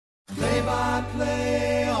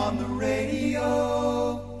Play-by-play on the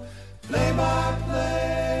radio.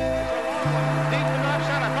 Play-by-play. Deep to left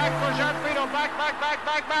center. Back goes Alfredo. Back.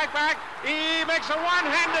 He makes a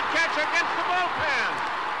one-handed catch against the bullpen.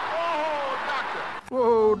 Oh, doctor.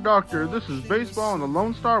 Whoa, Doctor. This is Baseball on the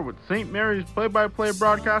Lone Star with St. Mary's play-by-play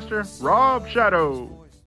broadcaster, Rob Shadow.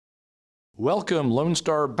 Welcome, Lone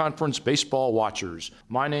Star Conference baseball watchers.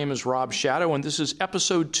 My name is Rob Shadow, and this is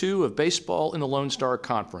Episode 2 of Baseball in the Lone Star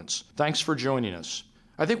Conference. Thanks for joining us.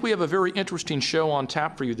 I think we have a very interesting show on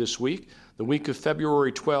tap for you this week, the week of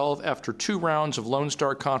February 12, after 2 rounds of Lone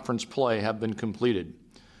Star Conference play have been completed.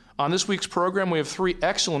 On this week's program, we have 3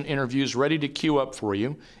 excellent interviews ready to queue up for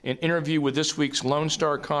you. An interview with this week's Lone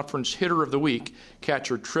Star Conference Hitter of the Week,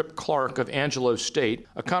 catcher Tripp Clark of Angelo State,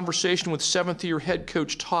 a conversation with 7th-year head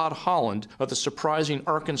coach Todd Holland of the surprising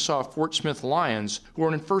Arkansas Fort Smith Lions, who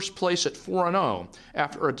are in first place at 4-0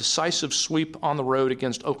 after a decisive sweep on the road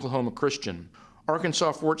against Oklahoma Christian.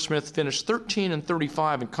 Arkansas Fort Smith finished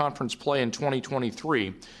 13-35 in conference play in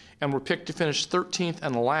 2023, and were picked to finish 13th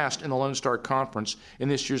and last in the Lone Star Conference in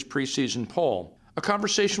this year's preseason poll. A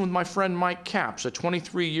conversation with my friend Mike Capps, a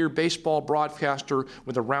 23-year baseball broadcaster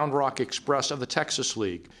with the Round Rock Express of the Texas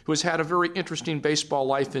League, who has had a very interesting baseball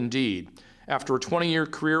life indeed. After a 20-year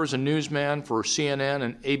career as a newsman for CNN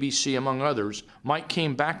and ABC, among others, Mike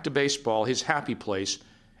came back to baseball, his happy place.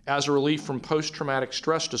 As a relief from post-traumatic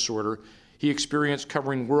stress disorder, he experienced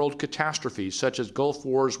covering world catastrophes such as Gulf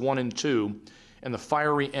Wars I and II, and the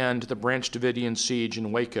fiery end to the Branch Davidian siege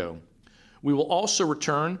in Waco. We will also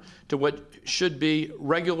return to what should be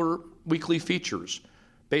regular weekly features.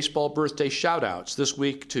 Baseball birthday shout-outs this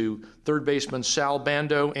week to third baseman Sal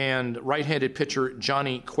Bando and right-handed pitcher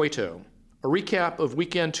Johnny Cueto. A recap of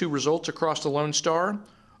Weekend 2 results across the Lone Star.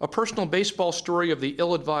 A personal baseball story of the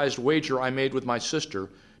ill-advised wager I made with my sister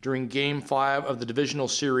during Game 5 of the divisional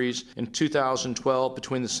series in 2012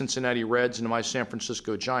 between the Cincinnati Reds and my San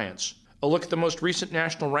Francisco Giants. A look at the most recent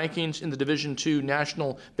national rankings in the Division II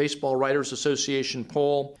National Baseball Writers Association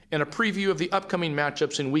poll, and a preview of the upcoming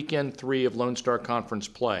matchups in Weekend 3 of Lone Star Conference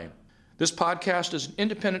play. This podcast is an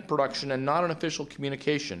independent production and not an official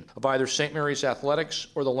communication of either St. Mary's Athletics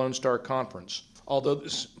or the Lone Star Conference. Although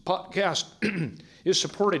this podcast is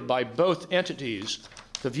supported by both entities,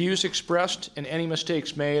 the views expressed and any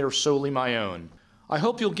mistakes made are solely my own. I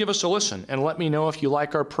hope you'll give us a listen and let me know if you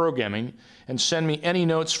like our programming, and send me any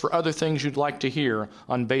notes for other things you'd like to hear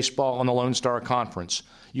on baseball on the Lone Star Conference.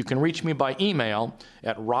 You can reach me by email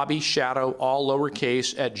at robbyShadow, all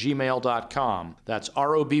lowercase, @gmail.com. That's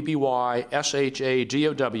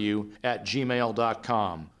ROBBYSHADOW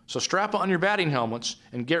 @gmail.com. So strap on your batting helmets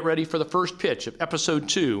and get ready for the first pitch of Episode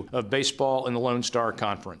 2 of Baseball in the Lone Star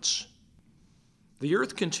Conference. The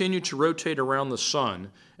Earth continued to rotate around the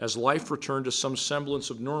sun as life returned to some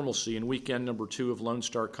semblance of normalcy in weekend number 2 of Lone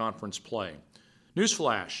Star Conference play.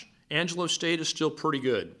 Newsflash, Angelo State is still pretty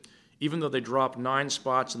good, even though they dropped 9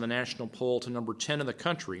 spots in the national poll to number 10 in the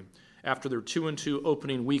country after their 2-2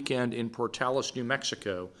 opening weekend in Portales, New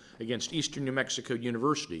Mexico against Eastern New Mexico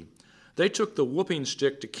University. They took the whooping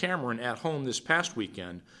stick to Cameron at home this past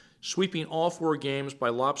weekend, sweeping all 4 games by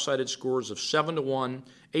lopsided scores of 7-1,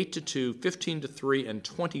 8-2, 15-3, and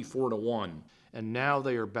 24-1. And now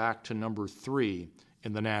they are back to number 3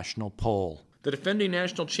 in the national poll. The defending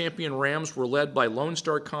national champion Rams were led by Lone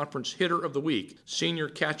Star Conference Hitter of the Week, senior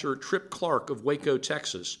catcher Tripp Clark of Waco,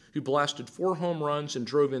 Texas, who blasted 4 home runs and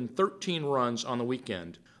drove in 13 runs on the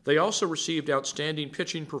weekend. They also received outstanding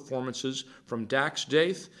pitching performances from Dax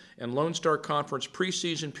Daith and Lone Star Conference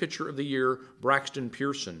preseason pitcher of the year Braxton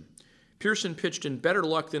Pearson. Pearson pitched in better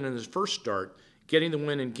luck than in his first start, getting the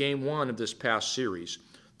win in Game 1 of this past series,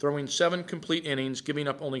 throwing 7 complete innings, giving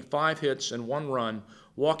up only 5 hits and 1 run,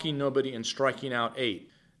 walking nobody and striking out 8.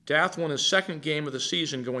 Dath won his second game of the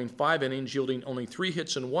season, going 5 innings, yielding only 3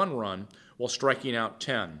 hits and 1 run, while striking out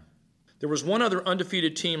 10. There was one other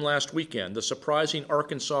undefeated team last weekend, the surprising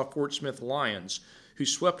Arkansas Fort Smith Lions, who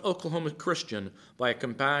swept Oklahoma Christian by a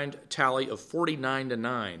combined tally of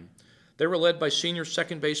 49-9. They were led by senior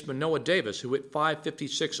second baseman Noah Davis, who hit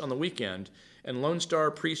 .556 on the weekend, and Lone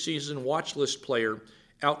Star preseason watch list player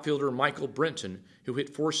outfielder Michael Brinton, who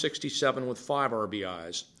hit .467 with 5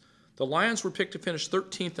 RBIs. The Lions were picked to finish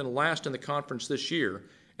 13th and last in the conference this year,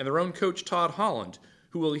 and their own coach Todd Holland,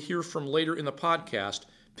 who we'll hear from later in the podcast,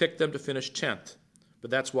 picked them to finish 10th.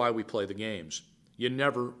 But that's why we play the games. You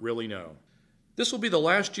never really know. This will be the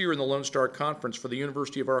last year in the Lone Star Conference for the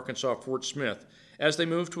University of Arkansas Fort Smith, as they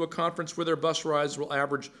move to a conference where their bus rides will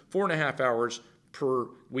average 4.5 hours per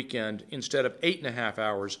weekend instead of 8.5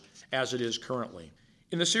 hours as it is currently.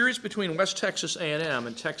 In the series between West Texas A&M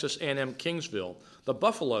and Texas A&M Kingsville, The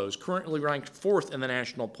Buffaloes, currently ranked 4th in the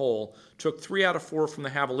national poll, took 3 out of 4 from the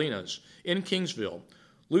Javelinas in Kingsville,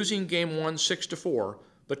 losing Game 1 6-4,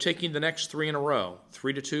 but taking the next 3 in a row,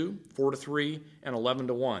 3-2, 4-3, and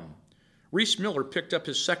 11-1. Reese Miller picked up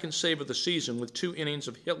his second save of the season with 2 innings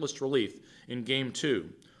of hitless relief in Game 2.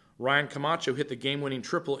 Ryan Camacho hit the game-winning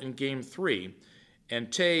triple in Game 3,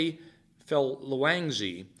 and Tay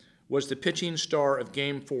Feluangzi was the pitching star of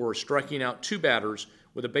Game 4, striking out 2 batters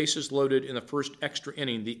with the bases loaded in the first extra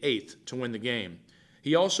inning, the 8th, to win the game.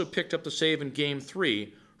 He also picked up the save in Game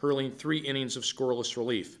 3, hurling 3 innings of scoreless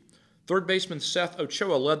relief. Third baseman Seth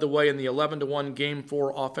Ochoa led the way in the 11-1 Game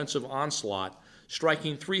 4 offensive onslaught,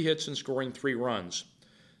 striking 3 hits and scoring 3 runs.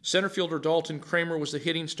 Center fielder Dalton Kramer was the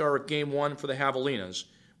hitting star of Game 1 for the Javelinas,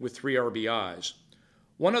 with 3 RBIs.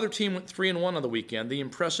 One other team went 3-1 on the weekend, the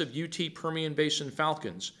impressive UT Permian Basin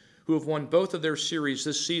Falcons, who have won both of their series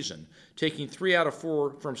this season, taking 3 out of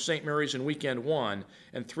 4 from St. Mary's in Weekend 1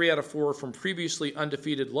 and 3 out of 4 from previously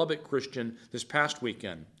undefeated Lubbock Christian this past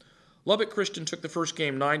weekend. Lubbock Christian took the first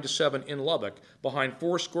game 9-7 in Lubbock, behind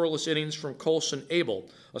 4 scoreless innings from Colson Abel,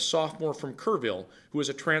 a sophomore from Kerrville, who is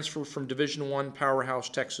a transfer from Division I powerhouse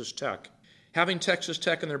Texas Tech. Having Texas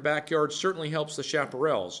Tech in their backyard certainly helps the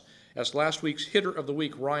Chaparrals, as last week's hitter of the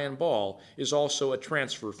week, Ryan Ball, is also a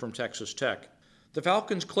transfer from Texas Tech. The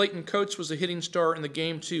Falcons' Clayton Coates was the hitting star in the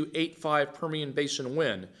Game 2 8-5 Permian Basin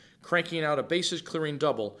win, cranking out a bases-clearing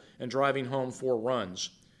double and driving home 4 runs.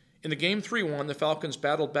 In the Game 3 one, the Falcons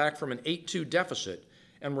battled back from an 8-2 deficit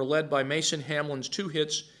and were led by Mason Hamlin's 2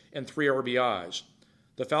 hits and 3 RBIs.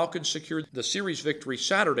 The Falcons secured the series victory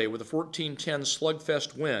Saturday with a 14-10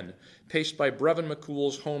 slugfest win, paced by Brevin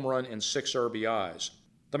McCool's home run and 6 RBIs.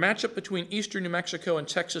 The matchup between Eastern New Mexico and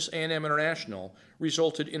Texas A&M International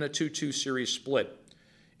resulted in a 2-2 series split.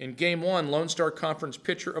 In Game 1, Lone Star Conference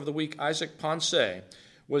Pitcher of the Week Isaac Ponce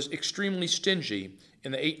was extremely stingy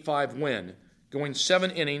in the 8-5 win, going 7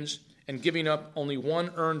 innings and giving up only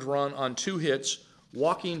 1 earned run on 2 hits,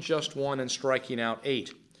 walking just 1 and striking out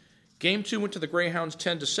 8. Game 2 went to the Greyhounds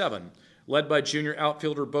 10-7, led by junior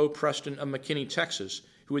outfielder Bo Preston of McKinney, Texas,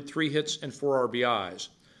 who had 3 hits and 4 RBIs.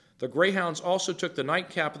 The Greyhounds also took the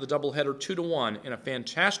nightcap of the doubleheader 2-1 in a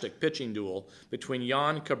fantastic pitching duel between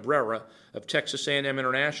Jan Cabrera of Texas A&M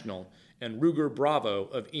International and Ruger Bravo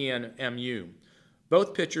of ENMU.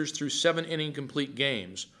 Both pitchers threw 7-inning complete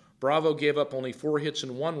games. Bravo gave up only 4 hits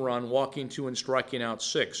and 1 run, walking 2 and striking out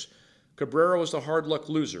 6. Cabrera was the hard-luck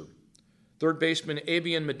loser. Third baseman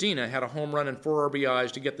Abian Medina had a home run and 4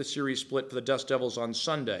 RBIs to get the series split for the Dust Devils on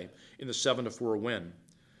Sunday in the 7-4 win.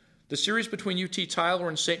 The series between UT Tyler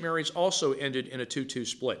and St. Mary's also ended in a 2-2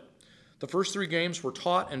 split. The first 3 games were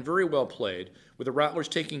taut and very well played, with the Rattlers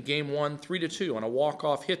taking Game 1 3-2 on a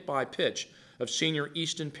walk-off hit-by-pitch of senior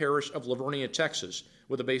Easton Parrish of Lavernia, Texas,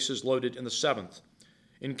 with the bases loaded in the 7th.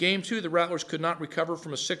 In Game 2, the Rattlers could not recover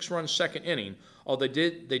from a 6-run second inning, although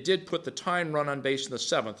they did put the tying run on base in the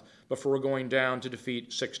 7th before going down to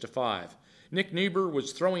defeat 6-5. Nick Niebuhr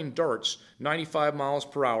was throwing darts 95 miles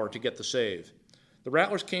per hour to get the save. The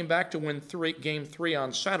Rattlers came back to win Game 3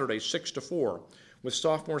 on Saturday 6-4, with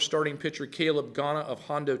sophomore starting pitcher Caleb Ghana of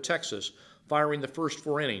Hondo, Texas, firing the first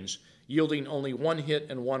 4 innings, yielding only 1 hit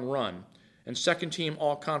and 1 run, and second-team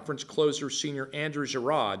all-conference closer senior Andrew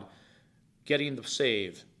Girard getting the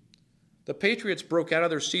save. The Patriots broke out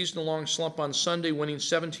of their season-long slump on Sunday, winning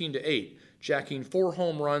 17-8, jacking 4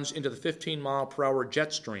 home runs into the 15-mile-per-hour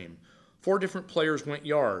jet stream. 4 different players went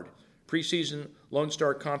yard. Preseason Lone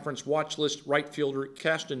Star Conference watch list right fielder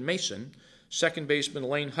Caston Mason, second baseman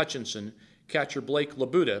Lane Hutchinson, catcher Blake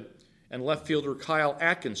Labuda, and left fielder Kyle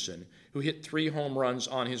Atkinson, who hit 3 home runs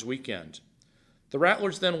on his weekend. The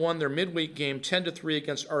Rattlers then won their midweek game 10-3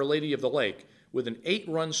 against Our Lady of the Lake with an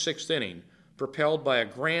 8-run 6th inning, propelled by a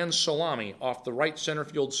grand salami off the right center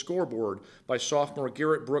field scoreboard by sophomore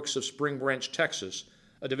Garrett Brooks of Spring Branch, Texas,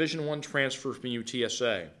 a Division I transfer from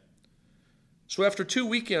UTSA. So after 2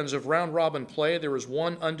 weekends of round-robin play, there was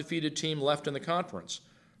 1 undefeated team left in the conference.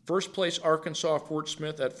 First place Arkansas Fort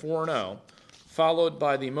Smith at 4-0, followed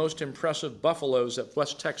by the most impressive Buffaloes at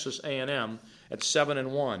West Texas A&M at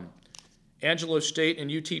 7-1. Angelo State and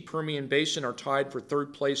UT Permian Basin are tied for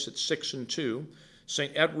 3rd place at 6-2.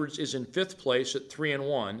 St. Edwards is in 5th place at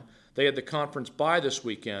 3-1. They had the conference bye this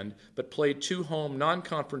weekend, but played 2 home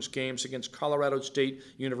non-conference games against Colorado State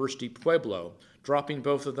University Pueblo, dropping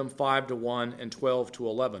both of them 5-1 and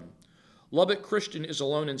 12-11. Lubbock Christian is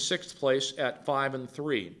alone in 6th place at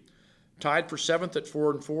 5-3. Tied for 7th at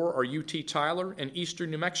 4-4 are UT Tyler and Eastern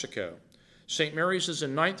New Mexico. St. Mary's is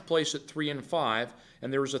in 9th place at 3-5,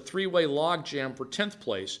 and there is a 3-way logjam for 10th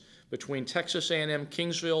place between Texas A&M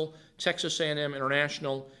Kingsville, Texas A&M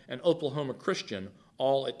International, and Oklahoma Christian,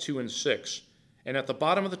 all at 2-6. And at the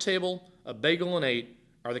bottom of the table, a bagel and 8,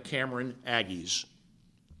 are the Cameron Aggies.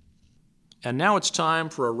 And now it's time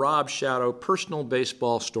for a Rob Shadow personal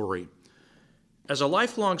baseball story. As a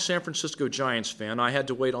lifelong San Francisco Giants fan, I had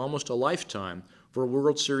to wait almost a lifetime for a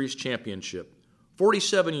World Series championship.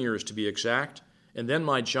 47 years to be exact, and then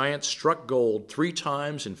my Giants struck gold 3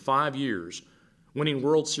 times in 5 years, winning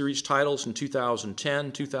World Series titles in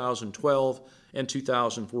 2010, 2012, and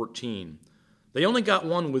 2014. They only got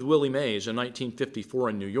one with Willie Mays in 1954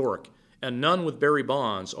 in New York, and none with Barry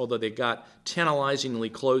Bonds, although they got tantalizingly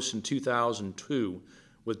close in 2002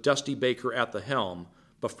 with Dusty Baker at the helm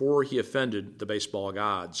before he offended the baseball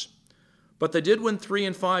gods. But they did win 3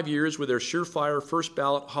 in 5 years with their surefire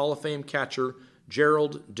first-ballot Hall of Fame catcher,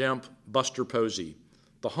 Gerald Demp Buster Posey,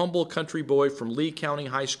 the humble country boy from Lee County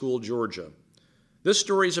High School, Georgia. This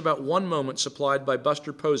story is about one moment supplied by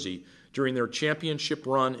Buster Posey during their championship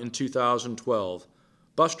run in 2012.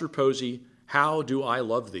 Buster Posey, how do I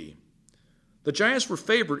love thee? The Giants were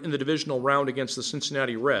favored in the divisional round against the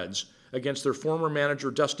Cincinnati Reds, against their former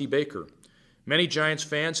manager Dusty Baker. Many Giants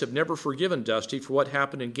fans have never forgiven Dusty for what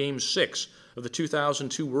happened in Game 6 of the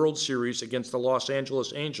 2002 World Series against the Los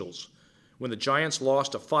Angeles Angels, when the Giants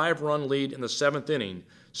lost a 5-run lead in the 7th inning,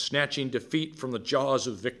 snatching defeat from the jaws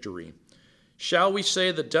of victory. Shall we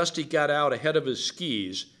say that Dusty got out ahead of his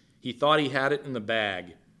skis? He thought he had it in the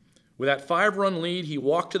bag. With that 5-run lead, he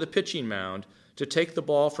walked to the pitching mound to take the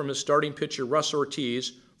ball from his starting pitcher Russ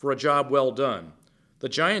Ortiz for a job well done. The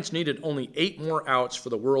Giants needed only 8 more outs for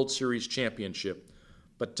the World Series championship,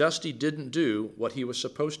 but Dusty didn't do what he was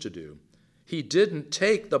supposed to do. He didn't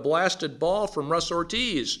take the blasted ball from Russ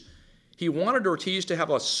Ortiz. He wanted Ortiz to have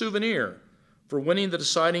a souvenir for winning the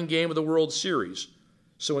deciding game of the World Series.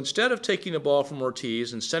 So instead of taking the ball from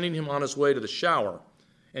Ortiz and sending him on his way to the shower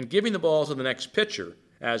and giving the ball to the next pitcher,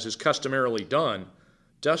 as is customarily done,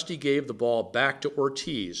 Dusty gave the ball back to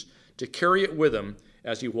Ortiz to carry it with him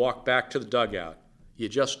as he walked back to the dugout. You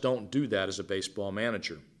just don't do that as a baseball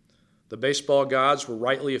manager. The baseball gods were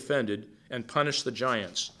rightly offended and punished the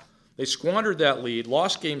Giants. They squandered that lead,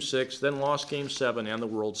 lost Game 6, then lost Game 7 and the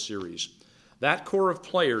World Series. That core of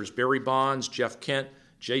players, Barry Bonds, Jeff Kent,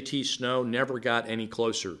 J.T. Snow, never got any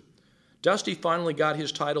closer. Dusty finally got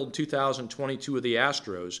his title in 2022 with the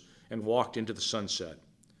Astros and walked into the sunset.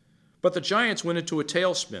 But the Giants went into a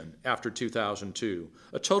tailspin after 2002,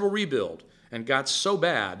 a total rebuild, and got so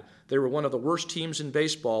bad they were one of the worst teams in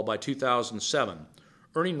baseball by 2007,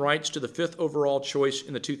 earning rights to the 5th overall choice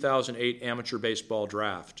in the 2008 amateur baseball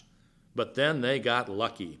draft. But then they got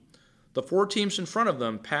lucky. The 4 teams in front of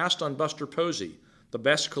them passed on Buster Posey, the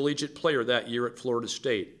best collegiate player that year at Florida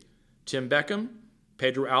State. Tim Beckham,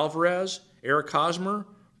 Pedro Alvarez, Eric Hosmer,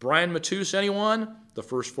 Brian Matus, anyone? The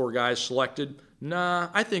first 4 guys selected. Nah,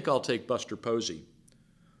 I think I'll take Buster Posey.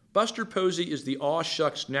 Buster Posey is the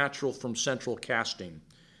aw-shucks natural from Central Casting.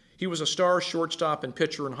 He was a star shortstop and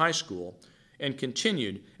pitcher in high school and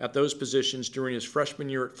continued at those positions during his freshman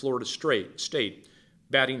year at Florida State,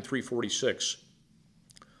 batting .346.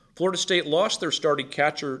 Florida State lost their starting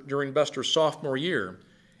catcher during Buster's sophomore year,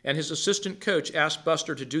 and his assistant coach asked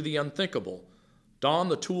Buster to do the unthinkable, don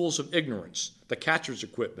the tools of ignorance, the catcher's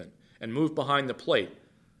equipment, and move behind the plate,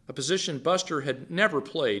 a position Buster had never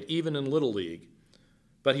played even in Little League.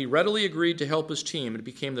 But he readily agreed to help his team and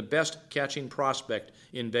became the best catching prospect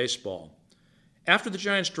in baseball. After the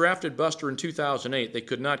Giants drafted Buster in 2008, they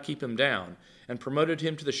could not keep him down and promoted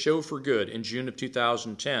him to the show for good in June of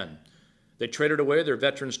 2010. They traded away their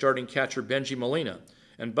veteran starting catcher Benji Molina,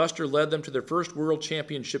 and Buster led them to their first World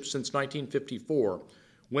Championship since 1954,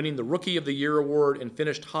 winning the Rookie of the Year award and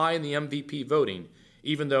finished high in the MVP voting,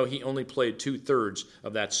 even though he only played 2/3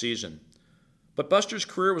 of that season. But Buster's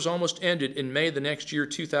career was almost ended in May the next year,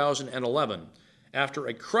 2011, after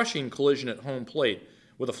a crushing collision at home plate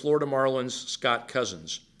with the Florida Marlins' Scott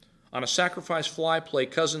Cousins. On a sacrifice fly play,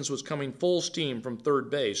 Cousins was coming full steam from third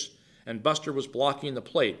base, and Buster was blocking the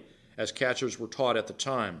plate, as catchers were taught at the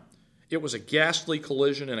time. It was a ghastly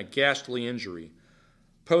collision and a ghastly injury.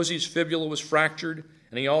 Posey's fibula was fractured,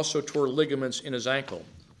 and he also tore ligaments in his ankle.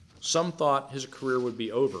 Some thought his career would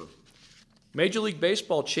be over. Major League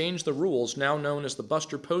Baseball changed the rules, now known as the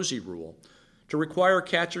Buster Posey rule, to require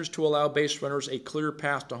catchers to allow base runners a clear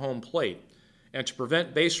path to home plate and to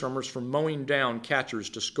prevent base runners from mowing down catchers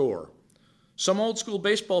to score. Some old-school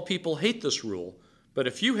baseball people hate this rule, but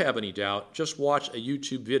if you have any doubt, just watch a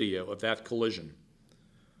YouTube video of that collision.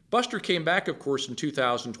 Buster came back, of course, in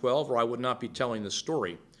 2012, or I would not be telling this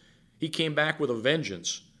story. He came back with a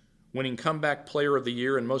vengeance, winning Comeback Player of the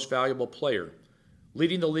Year and Most Valuable Player,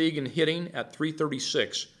 leading the league in hitting at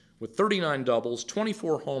 .336 with 39 doubles,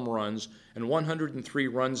 24 home runs, and 103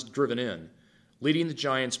 runs driven in, leading the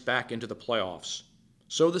Giants back into the playoffs.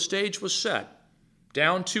 So the stage was set.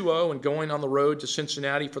 Down 2-0 and going on the road to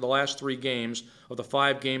Cincinnati for the last 3 games of the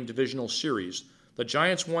 5-game divisional series, the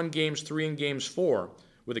Giants won Games 3 and Games 4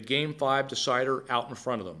 with a Game 5 decider out in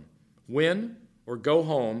front of them. Win or go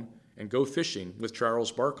home and go fishing with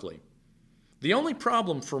Charles Barkley. The only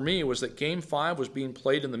problem for me was that Game 5 was being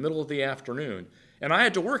played in the middle of the afternoon, and I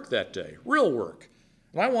had to work that day, real work.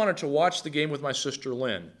 And I wanted to watch the game with my sister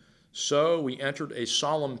Lynn. So we entered a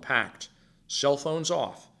solemn pact. Cell phones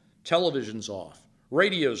off, televisions off,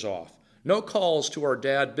 radios off, no calls to our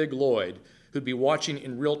dad, Big Lloyd, who'd be watching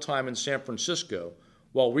in real time in San Francisco,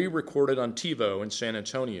 while we recorded on TiVo in San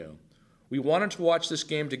Antonio. We wanted to watch this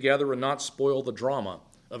game together and not spoil the drama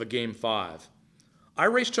of a Game 5. I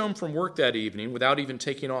raced home from work that evening without even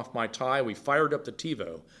taking off my tie. We fired up the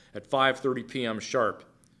TiVo at 5:30 p.m. sharp.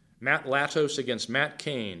 Matt Latos against Matt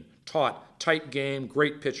Cain, taut, tight game,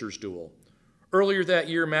 great pitchers duel. Earlier that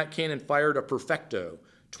year, Matt Cain had fired a perfecto,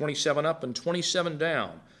 27 up and 27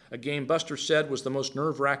 down, a game Buster said was the most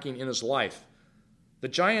nerve-wracking in his life. The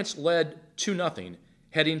Giants led 2-0,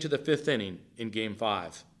 heading to the 5th inning in Game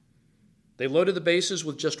 5. They loaded the bases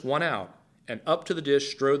with just 1 out, and up to the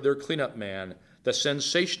dish strode their cleanup man, the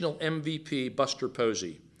sensational MVP Buster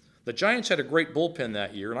Posey. The Giants had a great bullpen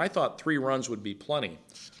that year, and I thought 3 runs would be plenty.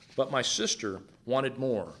 But my sister wanted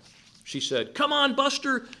more. She said, "Come on,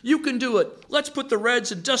 Buster, you can do it. Let's put the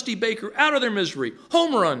Reds and Dusty Baker out of their misery.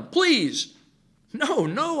 Home run, please."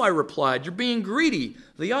 No, I replied. You're being greedy.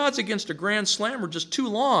 The odds against a grand slam are just too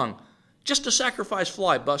long. Just a sacrifice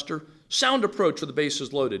fly, Buster. Sound approach with the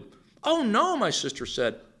bases loaded. Oh, no, my sister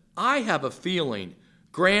said. I have a feeling.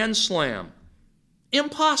 Grand slam.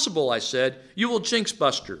 Impossible, I said. You will jinx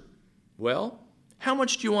Buster. Well, how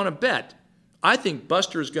much do you want to bet? I think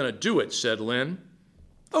Buster is going to do it, said Lynn.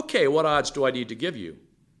 Okay, what odds do I need to give you?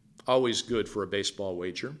 Always good for a baseball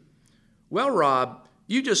wager. Well, Rob,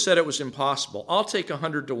 you just said it was impossible. I'll take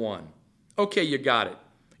 100 to 1. Okay, you got it.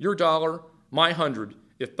 Your $1, my 100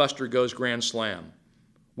 if Buster goes grand slam.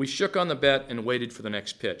 We shook on the bet and waited for the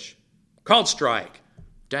next pitch. Called strike.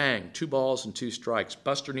 Dang, 2 balls and 2 strikes.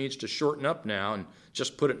 Buster needs to shorten up now and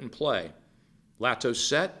just put it in play. Latos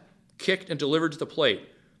set, kicked and delivered to the plate.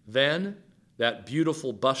 Then, that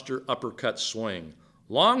beautiful Buster uppercut swing.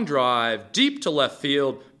 Long drive, deep to left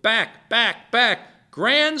field, back,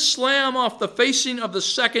 grand slam off the facing of the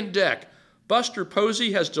second deck. Buster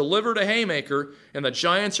Posey has delivered a haymaker, and the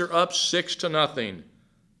Giants are up 6-0.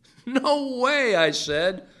 No way, I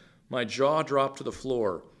said. My jaw dropped to the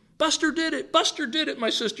floor. Buster did it, my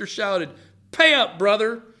sister shouted. Pay up,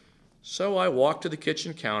 brother. So I walked to the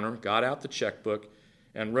kitchen counter, got out the checkbook,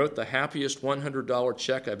 and wrote the happiest $100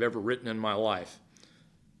 check I've ever written in my life.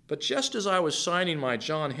 But just as I was signing my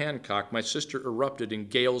John Hancock, my sister erupted in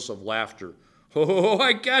gales of laughter. Oh,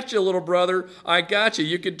 I got you, little brother. I got you.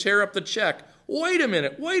 You can tear up the check. Wait a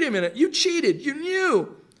minute. You cheated. You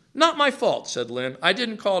knew. Not my fault, said Lynn. I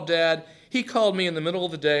didn't call Dad. He called me in the middle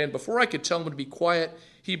of the day, and before I could tell him to be quiet,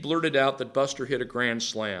 he blurted out that Buster hit a grand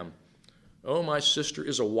slam. Oh, my sister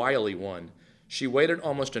is a wily one. She waited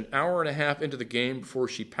almost an hour and a half into the game before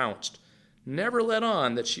she pounced. Never let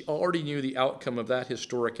on that she already knew the outcome of that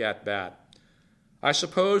historic at-bat. I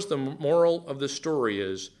suppose the moral of this story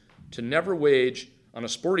is to never wage on a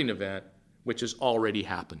sporting event which has already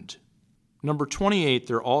happened. Number 28,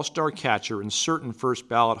 their all-star catcher and certain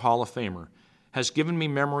first-ballot Hall of Famer, has given me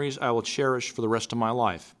memories I will cherish for the rest of my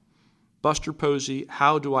life. Buster Posey,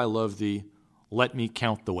 how do I love thee? Let me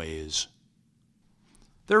count the ways.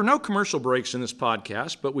 There are no commercial breaks in this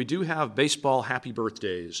podcast, but we do have baseball happy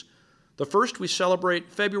birthdays. The first, we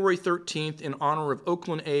celebrate February 13th in honor of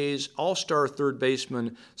Oakland A's all-star third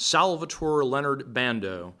baseman Salvatore Leonard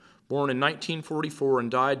Bando, born in 1944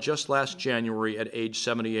 and died just last January at age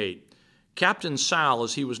 78. Captain Sal,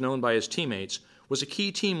 as he was known by his teammates, was a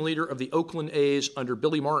key team leader of the Oakland A's under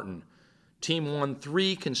Billy Martin. Team won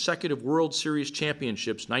 3 consecutive World Series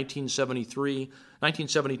championships, 1973,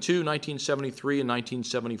 1972, 1973, and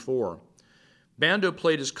 1974. Bando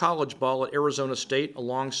played his college ball at Arizona State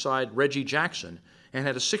alongside Reggie Jackson and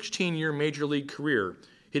had a 16-year major league career,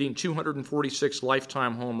 hitting 246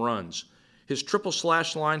 lifetime home runs. His triple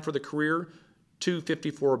slash line for the career,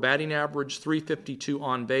 .254 batting average, .352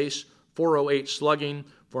 on base, .408 slugging,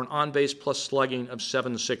 for an on-base plus slugging of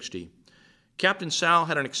 .760. Captain Sal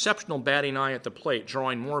had an exceptional batting eye at the plate,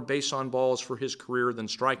 drawing more base-on balls for his career than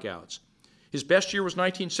strikeouts. His best year was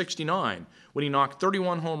 1969, when he knocked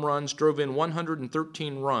 31 home runs, drove in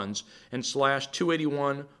 113 runs, and slashed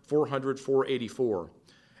 281, 400, 484.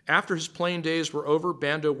 After his playing days were over,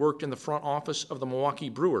 Bando worked in the front office of the Milwaukee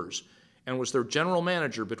Brewers and was their general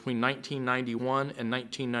manager between 1991 and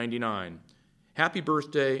 1999. Happy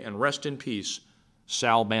birthday and rest in peace,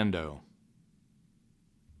 Sal Bando.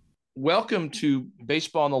 Welcome to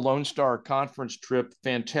Baseball in the Lone Star Conference, Tripp.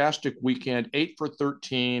 Fantastic weekend, 8 for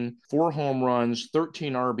 13, 4 home runs,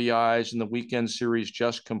 13 RBIs in the weekend series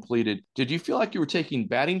just completed. Did you feel like you were taking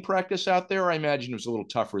batting practice out there? I imagine it was a little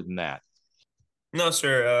tougher than that. No,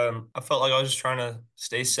 sir. I felt like I was just trying to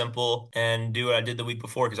stay simple and do what I did the week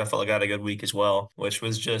before because I felt like I had a good week as well, which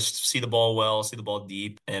was just see the ball well, see the ball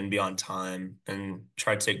deep, and be on time, and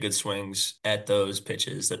try to take good swings at those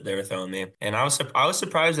pitches that they were throwing me. And I was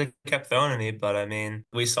surprised they kept throwing at me, but I mean,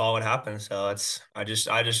 we saw what happened, so I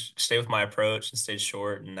just stayed with my approach and stayed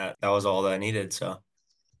short, and that was all that I needed. So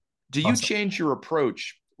Do you awesome. change your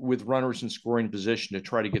approach with runners in scoring position to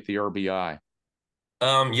try to get the RBI?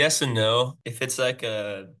 Yes and no. If it's like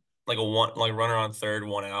a runner on third,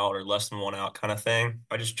 one out, or less than one out kind of thing,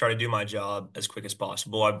 I just try to do my job as quick as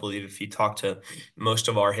possible. I believe if you talk to most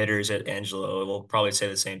of our hitters at Angelo, we'll probably say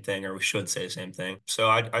the same thing, or we should say the same thing. So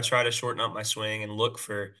I try to shorten up my swing and look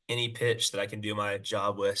for any pitch that I can do my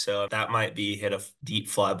job with. So that might be hit a deep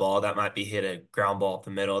fly ball, that might be hit a ground ball up the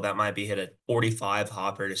middle, that might be hit a 45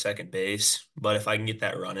 hopper to second base. But if I can get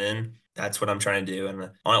that run in, that's what I'm trying to do.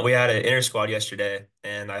 And we had an inter squad yesterday,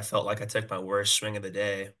 and I felt like I took my worst swing of the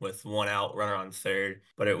day with one out, runner on third.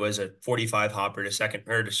 But it was a 45 hopper to second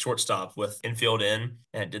or to shortstop with infield in,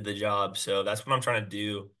 and it did the job. So that's what I'm trying to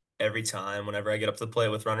do every time. Whenever I get up to the plate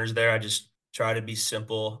with runners there, I just try to be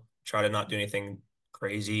simple, try to not do anything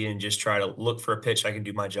crazy, and just try to look for a pitch I can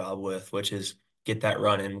do my job with, which is get that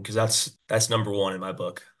run in, because that's number one in my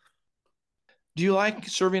book. Do you like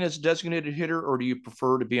serving as a designated hitter, or do you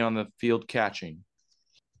prefer to be on the field catching?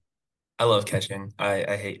 I love catching.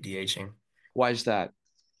 I hate DHing. Why is that?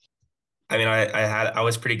 I mean, I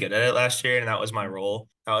was pretty good at it last year, and that was my role.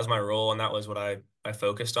 That was my role, and that was what I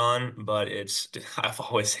focused on. But I've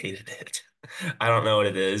always hated it. I don't know what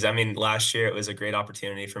it is. I mean, last year it was a great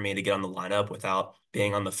opportunity for me to get on the lineup without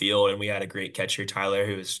being on the field, and we had a great catcher, Tyler,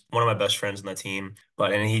 who was one of my best friends on the team.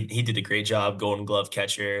 And he did a great job, Golden Glove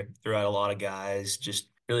catcher, threw out a lot of guys, just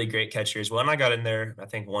really great catchers. Well, and I got in there, I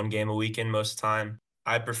think one game a weekend most of the time.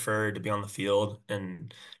 I prefer to be on the field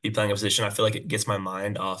and be playing a position. I feel like it gets my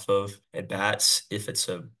mind off of at bats. If it's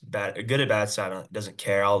a good at bats, doesn't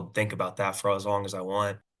care. I'll think about that for as long as I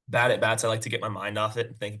want. Bad at bats, I like to get my mind off it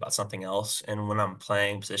and think about something else. And when I'm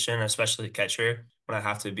playing position, especially catcher, when I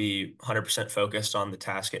have to be 100% focused on the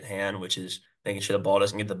task at hand, which is making sure the ball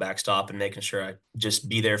doesn't get the backstop and making sure I just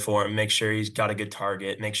be there for him, make sure he's got a good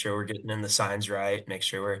target, make sure we're getting in the signs right, make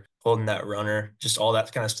sure we're holding that runner, just all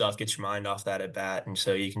that kind of stuff gets your mind off that at bat. And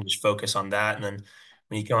so you can just focus on that. And then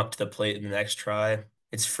when you come up to the plate in the next try,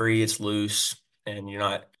 it's free, it's loose, and you're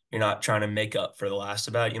not trying to make up for the last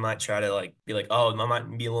at bat. You might try to like be like, oh, I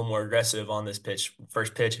might be a little more aggressive on this pitch,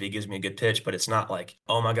 first pitch, if he gives me a good pitch, but it's not like,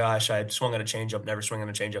 oh my gosh, I swung on a changeup, never swing on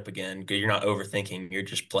a changeup again. You're not overthinking. You're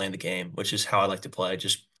just playing the game, which is how I like to play,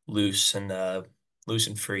 just loose and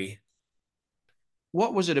free.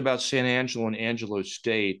 What was it about San Angelo and Angelo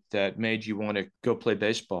State that made you want to go play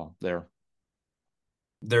baseball there?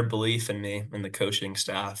 Their belief in me and the coaching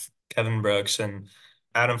staff. Kevin Brooks and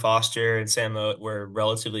Adam Foster and Sam Moat were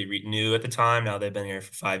relatively new at the time. Now they've been here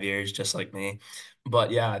for 5 years, just like me. But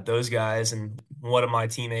yeah, those guys and one of my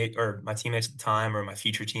teammates at the time, or my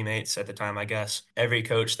future teammates at the time, I guess, every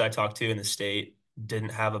coach that I talked to in the state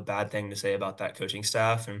didn't have a bad thing to say about that coaching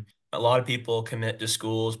staff. And a lot of people commit to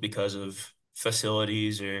schools because of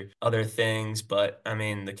facilities or other things, but I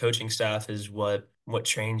mean, the coaching staff is what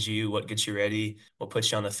trains you, what gets you ready, what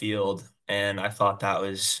puts you on the field. And I thought that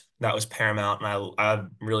was paramount. And I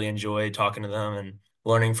really enjoyed talking to them and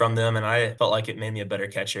learning from them. And I felt like it made me a better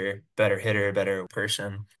catcher, better hitter, better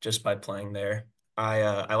person just by playing there.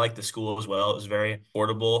 I liked the school as well. It was very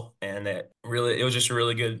affordable, and it was just a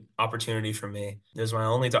really good opportunity for me. It was my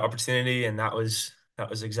only opportunity, and that was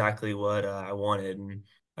exactly what I wanted. And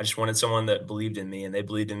I just wanted someone that believed in me, and they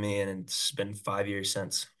believed in me, and it's been 5 years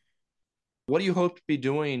since. What do you hope to be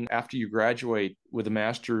doing after you graduate with a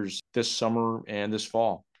master's this summer and this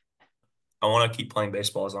fall? I want to keep playing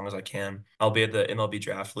baseball as long as I can. I'll be at the MLB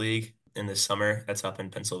Draft League in this summer. That's up in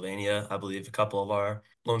Pennsylvania. I believe a couple of our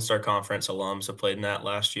Lone Star Conference alums have played in that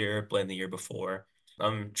last year, played in the year before.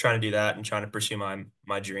 I'm trying to do that and trying to pursue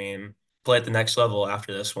my dream, play at the next level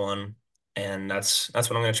after this one. And that's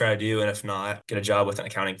what I'm going to try to do. And if not, get a job with an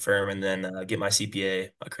accounting firm and then get my CPA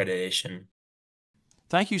accreditation.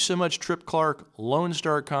 Thank you so much, Tripp Clark, Lone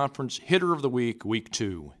Star Conference Hitter of the Week, Week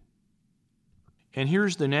 2. And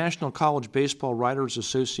here's the National College Baseball Writers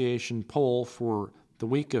Association poll for the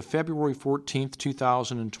week of February 14th,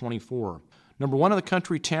 2024. Number 1 in the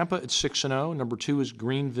country, Tampa at 6-0. Number 2 is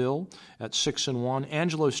Greenville at 6-1.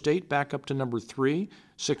 Angelo State back up to number 3,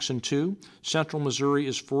 6-2. Central Missouri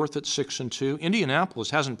is 4th at 6-2. Indianapolis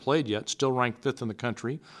hasn't played yet, still ranked 5th in the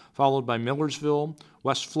country, followed by Millersville,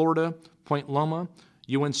 West Florida, Point Loma,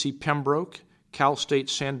 UNC Pembroke, Cal State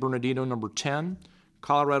San Bernardino number 10,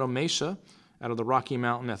 Colorado Mesa out of the Rocky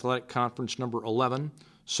Mountain Athletic Conference number 11,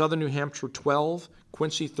 Southern New Hampshire 12,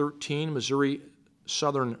 Quincy 13, Missouri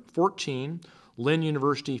Southern 14, Lynn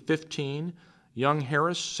University 15, Young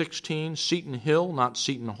Harris 16, Seton Hill, not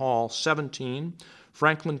Seton Hall, 17,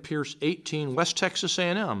 Franklin Pierce 18, West Texas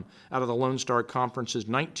A&M out of the Lone Star Conference is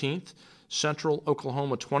 19th, Central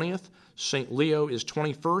Oklahoma 20th, St. Leo is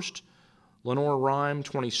 21st, Lenoir-Rhyme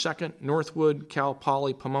 22nd, Northwood, Cal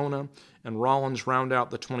Poly, Pomona, and Rollins round out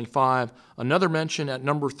the 25. Another mention at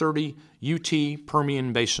number 30, UT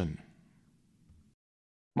Permian Basin.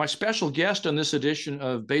 My special guest on this edition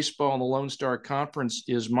of Baseball in the Lone Star Conference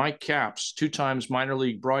is Mike Capps, 2 times minor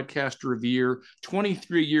league broadcaster of the year,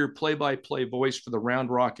 23-year play-by-play voice for the Round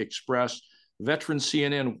Rock Express, veteran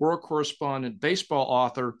CNN world correspondent, baseball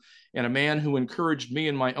author, and a man who encouraged me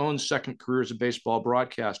in my own second career as a baseball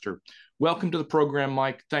broadcaster. Welcome to the program,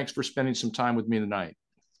 Mike. Thanks for spending some time with me tonight.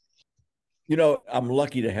 You know, I'm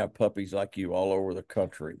lucky to have puppies like you all over the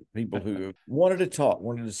country. People who wanted to talk,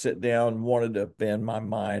 wanted to sit down, wanted to bend my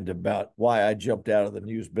mind about why I jumped out of the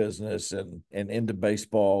news business and into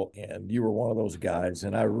baseball. And you were one of those guys.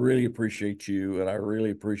 And I really appreciate you. And I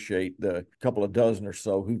really appreciate the couple of dozen or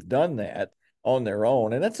so who've done that on their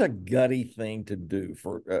own. And that's a gutty thing to do.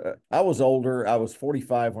 I was older. I was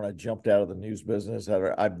 45 when I jumped out of the news business.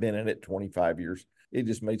 I've been in it 25 years. It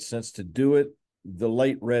just made sense to do it. The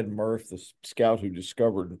late Red Murph, the scout who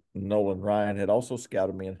discovered Nolan Ryan, had also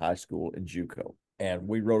scouted me in high school in JUCO. And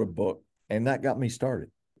we wrote a book, and that got me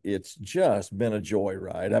started. It's just been a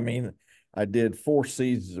joyride. I mean, I did 4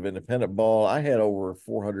 seasons of independent ball. I had over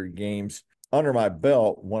 400 games under my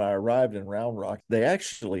belt when I arrived in Round Rock. They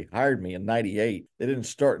actually hired me in 98. They didn't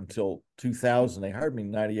start until 2000. They hired me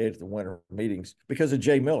in 98 at the winter meetings because of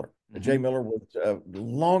Jay Miller. Mm-hmm. Jay Miller was a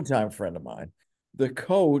longtime friend of mine. The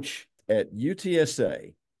coach at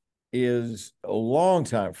UTSA is a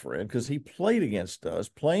longtime friend because he played against us,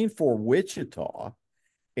 playing for Wichita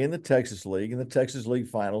in the Texas League, in the Texas League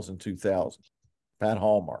Finals in 2000. Pat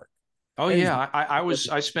Hallmark. Oh, yeah.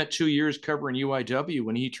 I spent 2 years covering UIW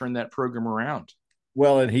when he turned that program around.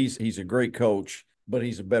 Well, and he's a great coach, but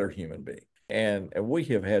he's a better human being. And we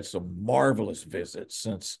have had some marvelous visits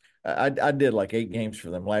since I did like 8 games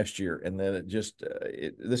for them last year. And then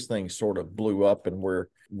this thing sort of blew up, and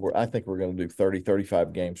I think we're going to do 30,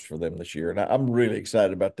 35 games for them this year. And I'm really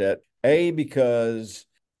excited about that. Because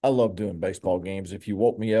I love doing baseball games. If you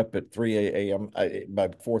woke me up at 3 a.m. By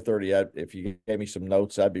 4:30, if you gave me some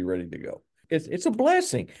notes, I'd be ready to go. It's a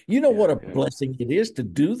blessing. You know what a blessing it is to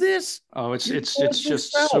do this? Oh, it's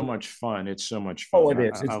just so much fun. It's so much fun. Oh, it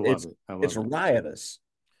is. I love it. It's riotous.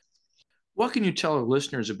 What can you tell our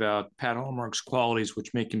listeners about Pat Hallmark's qualities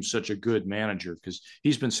which make him such a good manager? Because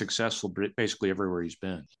he's been successful basically everywhere he's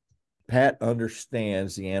been. Pat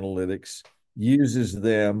understands the analytics, uses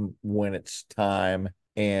them when it's time,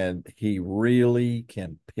 and he really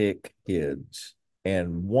can pick kids.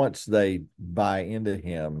 And once they buy into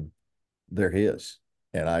him, they're his.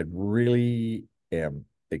 And I really am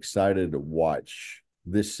excited to watch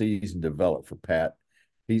this season develop for Pat.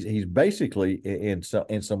 He's basically in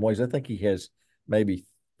some ways, I think he has maybe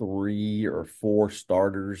 3 or 4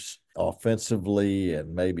 starters offensively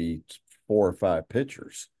and maybe 4 or 5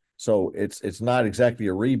 pitchers. So it's not exactly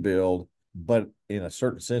a rebuild, but in a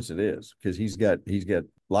certain sense it is, because he's got a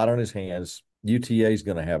lot on his hands. UTA is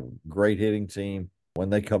going to have a great hitting team when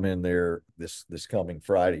they come in there this coming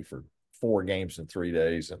Friday for 4 games in 3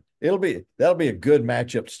 days, and that'll be a good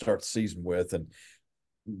matchup to start the season with. And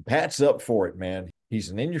Pat's up for it, man. He's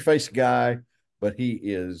an in-your-face guy, but he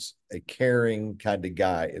is a caring kind of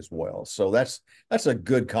guy as well. So that's a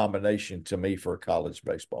good combination to me for a college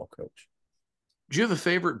baseball coach. Do you have a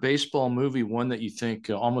favorite baseball movie, one that you think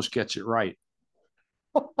almost gets it right?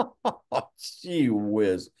 Gee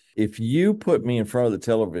whiz. If you put me in front of the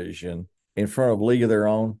television, in front of League of Their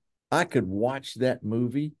Own, I could watch that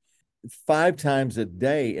movie 5 times a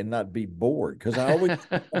day and not be bored, because I always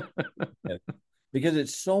because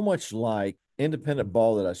it's so much like independent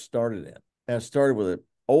ball that I started in. And I started with the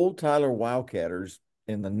old Tyler Wildcatters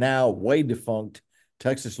in the now way defunct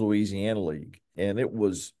Texas Louisiana League, and it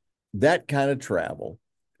was that kind of travel,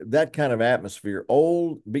 that kind of atmosphere,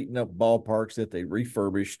 old beaten up ballparks that they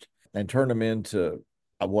refurbished and turned them into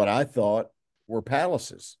what I thought were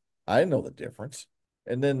palaces. I didn't know the difference.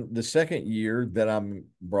 And then the second year that I'm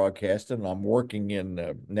broadcasting, I'm working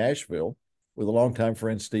in Nashville with a longtime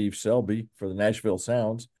friend, Steve Selby, for the Nashville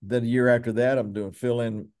Sounds. Then the year after that, I'm doing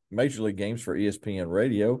fill-in major league games for ESPN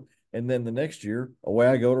Radio. And then the next year, away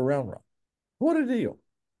I go to Round Rock. What a deal.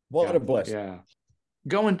 What a blessing. Yeah.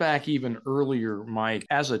 Going back even earlier, Mike,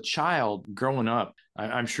 as a child growing up,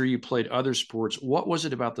 I'm sure you played other sports. What was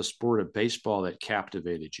it about the sport of baseball that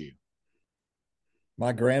captivated you?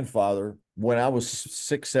 My grandfather, when I was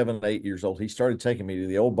 6, 7, 8 years old, he started taking me to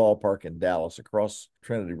the old ballpark in Dallas across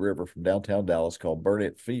Trinity River from downtown Dallas called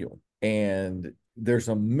Burnett Field. And there's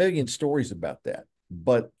a million stories about that.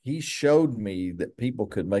 But he showed me that people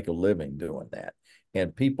could make a living doing that.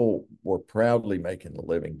 And people were proudly making a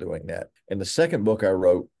living doing that. And the second book I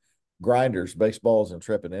wrote, Grinders, Baseballs, and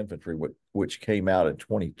Intrepid Infantry, which came out in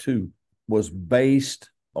 22, was based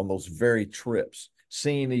on those very trips,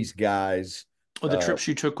 seeing these guys. Oh, the trips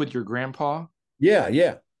you took with your grandpa?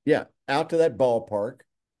 Yeah. Out to that ballpark,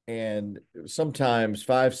 and sometimes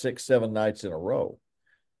 5, 6, 7 nights in a row.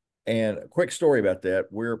 And a quick story about that.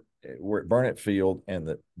 We're at Burnett Field, and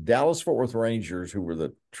the Dallas Fort Worth Rangers, who were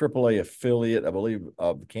the AAA affiliate, I believe,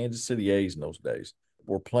 of the Kansas City A's in those days,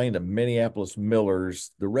 were playing the Minneapolis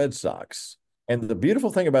Millers, the Red Sox. And the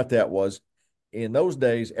beautiful thing about that was, in those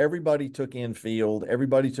days, everybody took infield,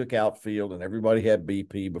 everybody took outfield, and everybody had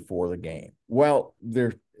BP before the game. Well,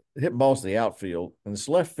 they're hitting balls to the outfield, and this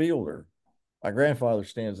left fielder, my grandfather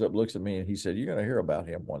stands up, looks at me, and he said, "You're going to hear about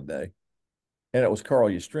him one day." And it was Carl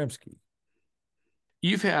Yastrzemski.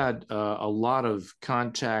 You've had a lot of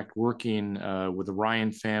contact working with the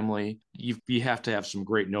Ryan family. You have to have some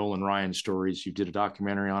great Nolan Ryan stories. You did a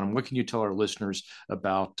documentary on him. What can you tell our listeners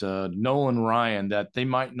about Nolan Ryan that they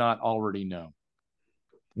might not already know?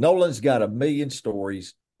 Nolan's got a million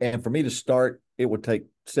stories. And for me to start, it would take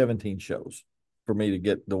 17 shows for me to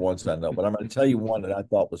get the ones I know. But I'm going to tell you one that I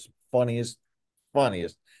thought was funniest.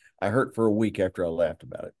 I hurt for a week after I laughed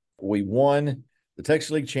about it. We won the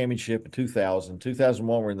Texas League Championship in 2000.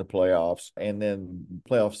 2001, we're in the playoffs, and then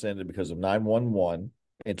playoffs ended because of 9-1-1.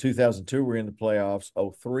 In 2002, we're in the playoffs.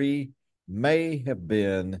 03 may have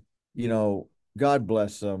been, God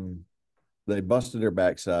bless them. They busted their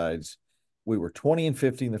backsides. We were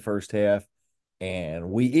 20-50 in the first half,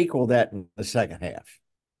 and we equaled that in the second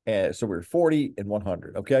half. So we were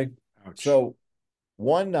 40-100, okay? Ouch. So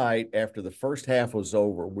one night after the first half was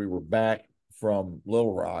over, we were back from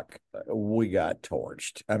Little Rock. We got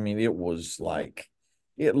torched. I mean,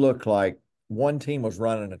 it looked like one team was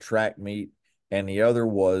running a track meet and the other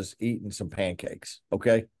was eating some pancakes.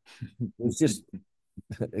 Okay. It's just,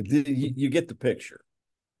 you get the picture.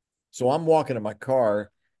 So I'm walking in my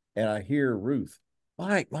car and I hear Ruth,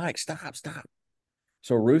 Mike, stop.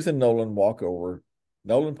 So Ruth and Nolan walk over.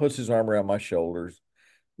 Nolan puts his arm around my shoulders.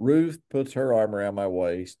 Ruth puts her arm around my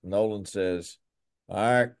waist. Nolan says, "All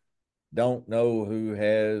right, don't know who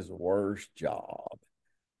has the worst job.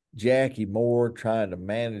 Jackie Moore trying to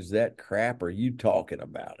manage that crap, or you talking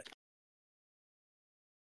about it?"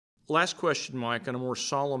 Last question, Mike, on a more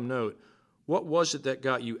solemn note. What was it that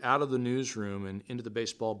got you out of the newsroom and into the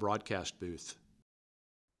baseball broadcast booth?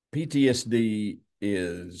 PTSD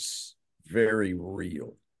is very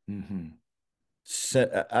real. Mm-hmm.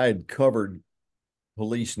 I had covered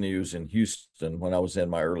police news in Houston when I was in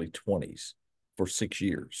my early 20s for 6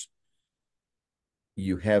 years.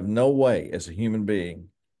 You have no way as a human being,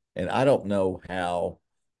 and I don't know how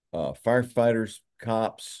firefighters,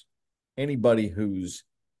 cops, anybody who's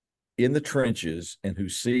in the trenches and who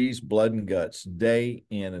sees blood and guts day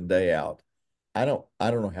in and day out, I don't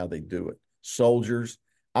know how they do it. Soldiers,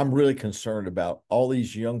 I'm really concerned about all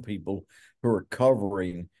these young people who are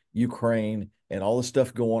covering Ukraine and all the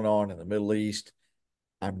stuff going on in the Middle East.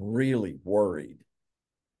 I'm really worried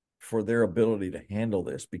for their ability to handle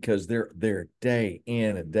this because they're day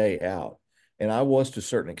in and day out. And I was to a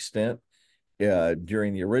certain extent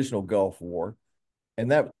during the original Gulf War, and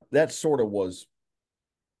that sort of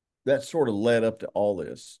led up to all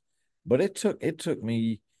this. But it took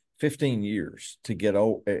me 15 years to get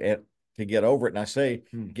over it. And I say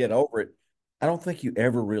get over it. I don't think you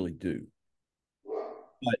ever really do.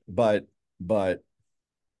 But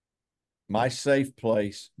my safe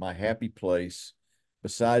place, my happy place,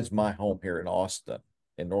 besides my home here in Austin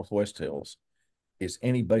in Northwest Hills, is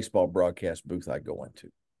any baseball broadcast booth I go into.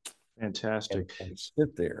 Fantastic. And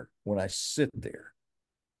sit there. When I sit there,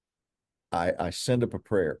 I send up a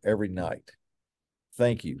prayer every night.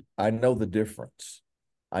 Thank you. I know the difference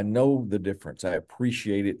I know the difference. I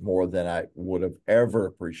appreciate it more than I would have ever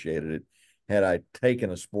appreciated it had I taken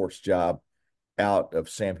a sports job out of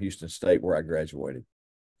Sam Houston State where I graduated.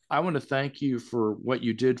 I want to thank you for what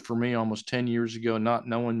you did for me almost 10 years ago, not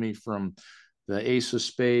knowing me from the Ace of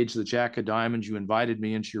Spades, the Jack of Diamonds. You invited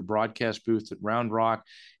me into your broadcast booth at Round Rock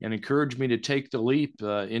and encouraged me to take the leap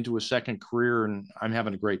into a second career, and I'm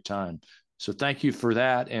having a great time. So thank you for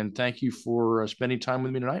that, and thank you for spending time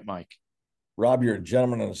with me tonight, Mike. Rob, you're a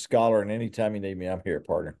gentleman and a scholar, and anytime you need me, I'm here,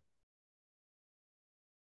 partner.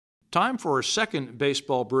 Time for our second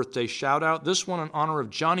baseball birthday shout-out, this one in honor of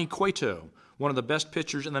Johnny Cueto, one of the best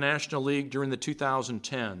pitchers in the National League during the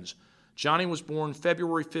 2010s. Johnny was born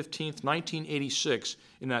February 15, 1986,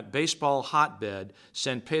 in that baseball hotbed,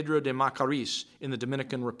 San Pedro de Macorís in the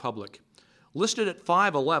Dominican Republic. Listed at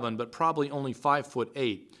 5'11", but probably only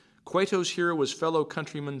 5'8", Cueto's hero was fellow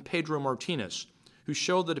countryman Pedro Martinez, who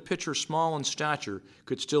showed that a pitcher small in stature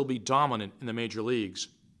could still be dominant in the major leagues.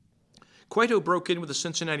 Cueto broke in with the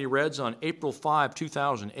Cincinnati Reds on April 5,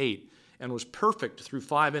 2008, and was perfect through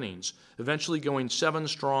 5 innings, eventually going 7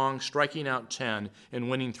 strong, striking out 10, and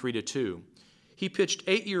winning 3-2. He pitched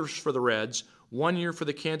 8 years for the Reds, 1 year for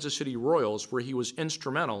the Kansas City Royals, where he was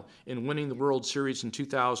instrumental in winning the World Series in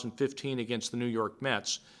 2015 against the New York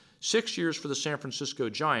Mets, 6 years for the San Francisco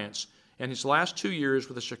Giants, and his last 2 years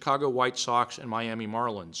with the Chicago White Sox and Miami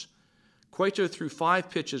Marlins. Cueto threw 5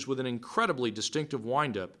 pitches with an incredibly distinctive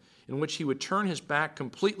windup, in which he would turn his back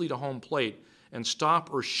completely to home plate and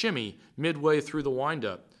stop or shimmy midway through the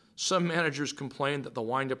windup. Some managers complained that the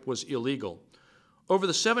windup was illegal. Over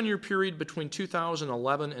the 7-year period between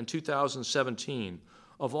 2011 and 2017,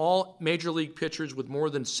 of all major league pitchers with more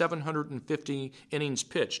than 750 innings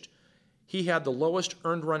pitched, he had the lowest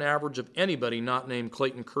earned run average of anybody not named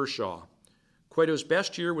Clayton Kershaw. Cueto's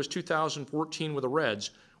best year was 2014 with the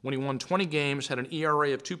Reds, when he won 20 games, had an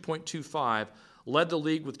ERA of 2.25, led the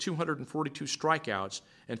league with 242 strikeouts,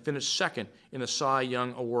 and finished second in the Cy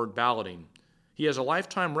Young Award balloting. He has a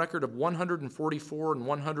lifetime record of 144 and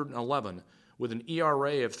 111, with an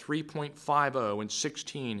ERA of 3.50 in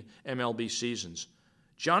 16 MLB seasons.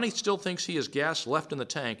 Johnny still thinks he has gas left in the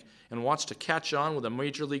tank and wants to catch on with a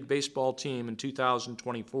Major League Baseball team in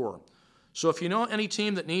 2024. So if you know any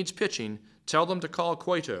team that needs pitching, tell them to call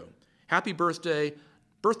Cueto. Happy birthday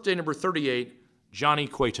number 38, Johnny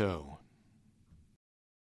Cueto.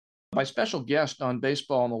 My special guest on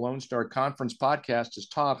Baseball in the Lone Star Conference podcast is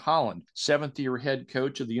Todd Holland, 7th-year head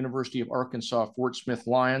coach of the University of Arkansas Fort Smith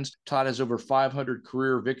Lions. Todd has over 500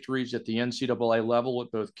 career victories at the NCAA level at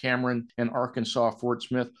both Cameron and Arkansas Fort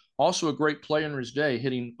Smith. Also a great player in his day,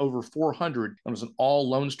 hitting over 400 and was an all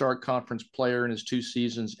Lone Star Conference player in his 2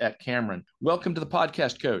 seasons at Cameron. Welcome to the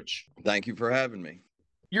podcast, Coach. Thank you for having me.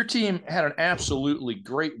 Your team had an absolutely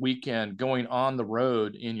great weekend going on the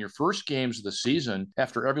road in your first games of the season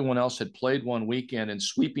after everyone else had played one weekend and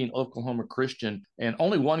sweeping Oklahoma Christian. And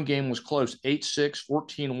only one game was close, 8-6,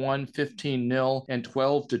 14-1, 15-0, and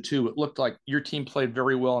 12-2. It looked like your team played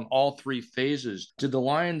very well in all 3 phases. Could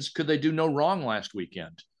they do no wrong last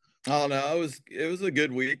weekend? Oh no, it was a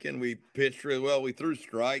good week, and we pitched really well. We threw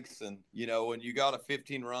strikes, and when you got a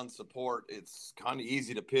 15-run support, it's kind of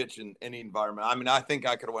easy to pitch in any environment. I mean, I think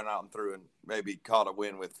I could have went out and threw and maybe caught a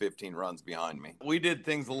win with 15 runs behind me. We did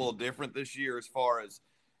things a little different this year as far as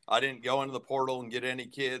I didn't go into the portal and get any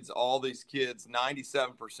kids. All these kids,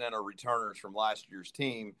 97% are returners from last year's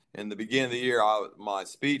team. In the beginning of the year, my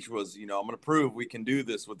speech was, I'm going to prove we can do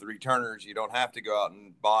this with the returners. You don't have to go out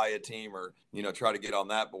and buy a team or, try to get on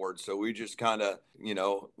that board. So we just kind of,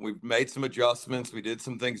 we've made some adjustments. We did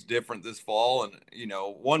some things different this fall. And,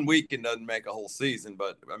 one weekend doesn't make a whole season.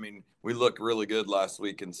 But, we looked really good last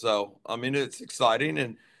week. And so, it's exciting.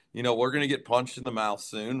 And, we're going to get punched in the mouth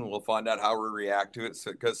soon. We'll find out how we react to it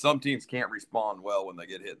because some teams can't respond well when they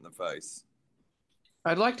get hit in the face.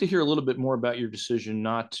 I'd like to hear a little bit more about your decision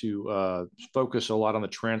not to focus a lot on the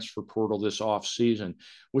transfer portal this offseason.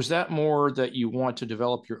 Was that more that you want to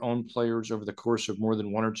develop your own players over the course of more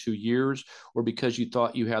than 1 or 2 years, or because you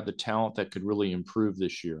thought you had the talent that could really improve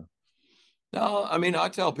this year? No, I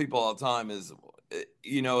tell people all the time is,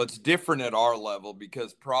 it's different at our level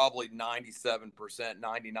because probably 97%,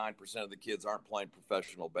 99% of the kids aren't playing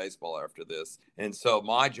professional baseball after this. And so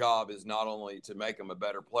my job is not only to make them a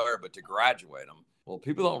better player, but to graduate them. Well,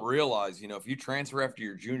 people don't realize, if you transfer after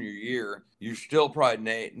your junior year, you still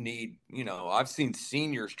probably need, I've seen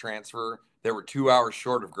seniors transfer that were 2 hours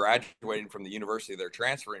short of graduating from the university they're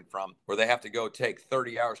transferring from, where they have to go take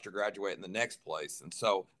 30 hours to graduate in the next place. And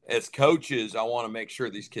so as coaches, I want to make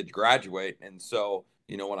sure these kids graduate. And so,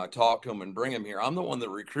 when I talk to them and bring them here, I'm the one that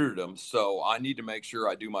recruited them. So I need to make sure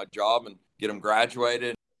I do my job and get them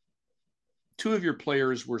graduated. Two of your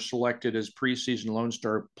players were selected as preseason Lone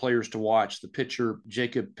Star players to watch, the pitcher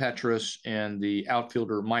Jacob Petrus and the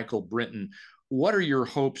outfielder Michael Britton. What are your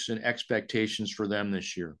hopes and expectations for them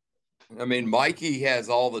this year? I mean, Mikey has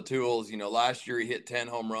all the tools. Last year he hit 10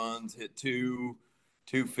 home runs, hit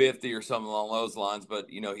 250 or something along those lines.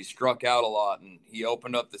 But, he struck out a lot, and he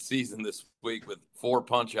opened up the season this week with 4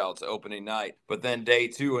 punch outs opening night. But then day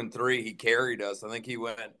 2 and 3, he carried us. I think he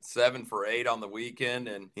went 7 for 8 on the weekend,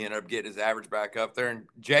 and he ended up getting his average back up there. And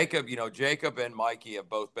Jacob, Jacob and Mikey have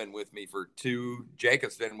both been with me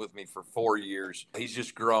Jacob's been with me for 4 years. He's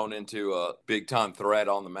just grown into a big time threat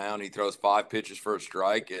on the mound. He throws 5 pitches for a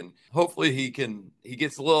strike, and hopefully he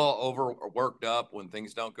gets a little overworked up when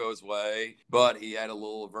things don't go his way. But he had a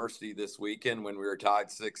little adversity this weekend when we were tied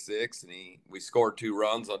 6-6, and we scored 2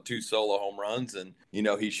 runs on 2 solo home runs, and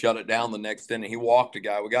he shut it down the next inning. He walked a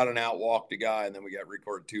guy. We got an out, walked a guy, and then we got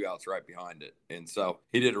recorded 2 outs right behind it. And so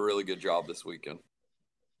he did a really good job this weekend.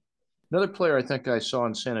 Another player I think I saw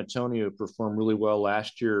in San Antonio perform really well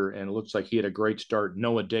last year, and it looks like he had a great start,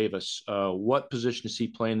 Noah Davis. What position is he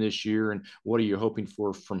playing this year, and what are you hoping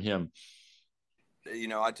for from him?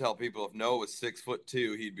 I tell people if Noah was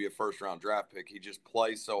 6'2", he'd be a first-round draft pick. He just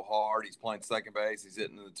plays so hard. He's playing second base. He's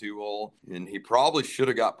hitting in the 2-hole, and he probably should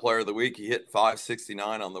have got Player of the Week. He hit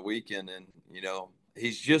 569 on the weekend, and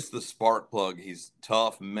he's just the spark plug. He's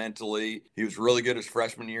tough mentally. He was really good his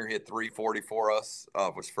freshman year. Hit 340 for us.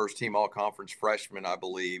 Was first-team all-conference freshman, I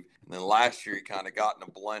believe. And then last year he kind of got in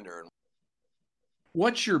a blender.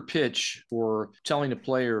 What's your pitch for telling a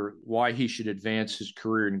player why he should advance his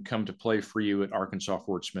career and come to play for you at Arkansas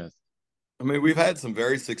Fort Smith? I mean, we've had some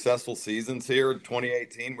very successful seasons here.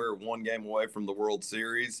 2018, we were 1 game away from the World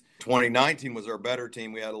Series. 2019 was our better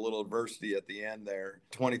team. We had a little adversity at the end there.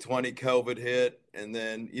 2020, COVID hit. And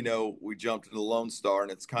then, we jumped to the Lone Star,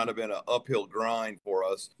 and it's kind of been an uphill grind for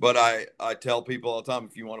us. But I tell people all the time,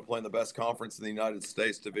 if you want to play in the best conference in the United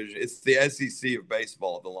States division, it's the SEC of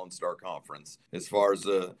baseball, the Lone Star Conference, as far as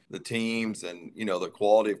the teams and, the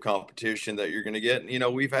quality of competition that you're going to get.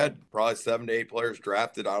 And, we've had probably 7 to 8 players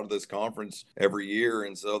drafted out of this conference every year.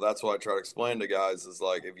 And so that's what I try to explain to guys is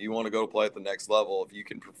like, if you want to go play at the next level, if you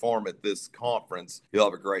can perform at this conference, you'll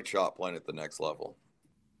have a great shot playing at the next level.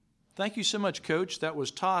 Thank you so much, Coach. That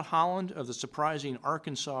was Todd Holland of the surprising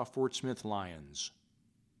Arkansas Fort Smith Lions.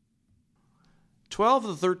 12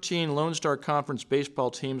 of the 13 Lone Star Conference baseball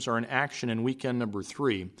teams are in action in weekend number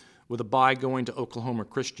 3, with a bye going to Oklahoma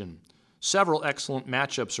Christian. Several excellent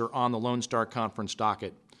matchups are on the Lone Star Conference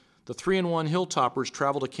docket. The 3-1 Hilltoppers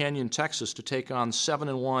travel to Canyon, Texas to take on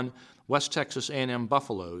 7-1 West Texas A&M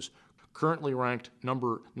Buffaloes, currently ranked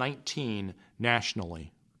number 19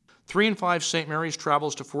 nationally. 3-5 St. Mary's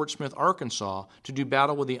travels to Fort Smith, Arkansas to do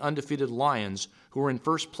battle with the undefeated Lions, who are in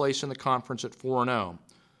first place in the conference at 4-0.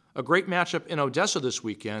 A great matchup in Odessa this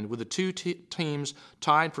weekend with the 2 teams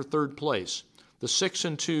tied for third place. The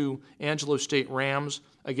 6-2 Angelo State Rams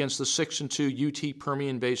against the 6-2 UT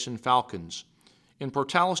Permian Basin Falcons. In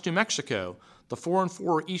Portales, New Mexico, the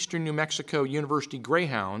 4-4 Eastern New Mexico University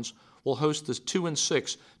Greyhounds will host the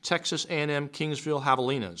 2-6 Texas A&M Kingsville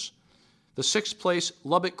Javelinas. The 6th place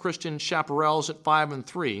Lubbock Christian Chaparrals at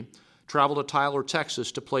 5-3 travel to Tyler, Texas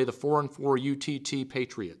to play the 4-4 UTT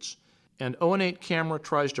Patriots. And 0-8 Camera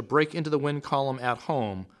tries to break into the win column at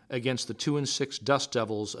home against the 2-6 Dust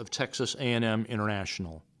Devils of Texas A&M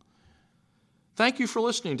International. Thank you for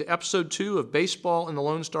listening to Episode 2 of Baseball in the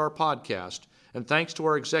Lone Star podcast, and thanks to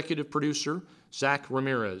our executive producer, Zach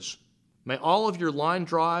Ramirez. May all of your line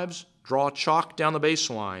drives draw chalk down the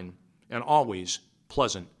baseline, and always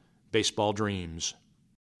pleasant baseball dreams.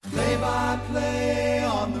 Play-by-play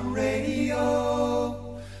on the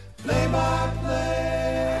radio.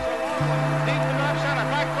 Play-by-play. Deep to left center.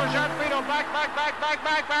 Back for Gianfrido.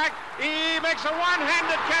 Back. He makes a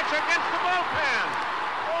one-handed catch against the bullpen.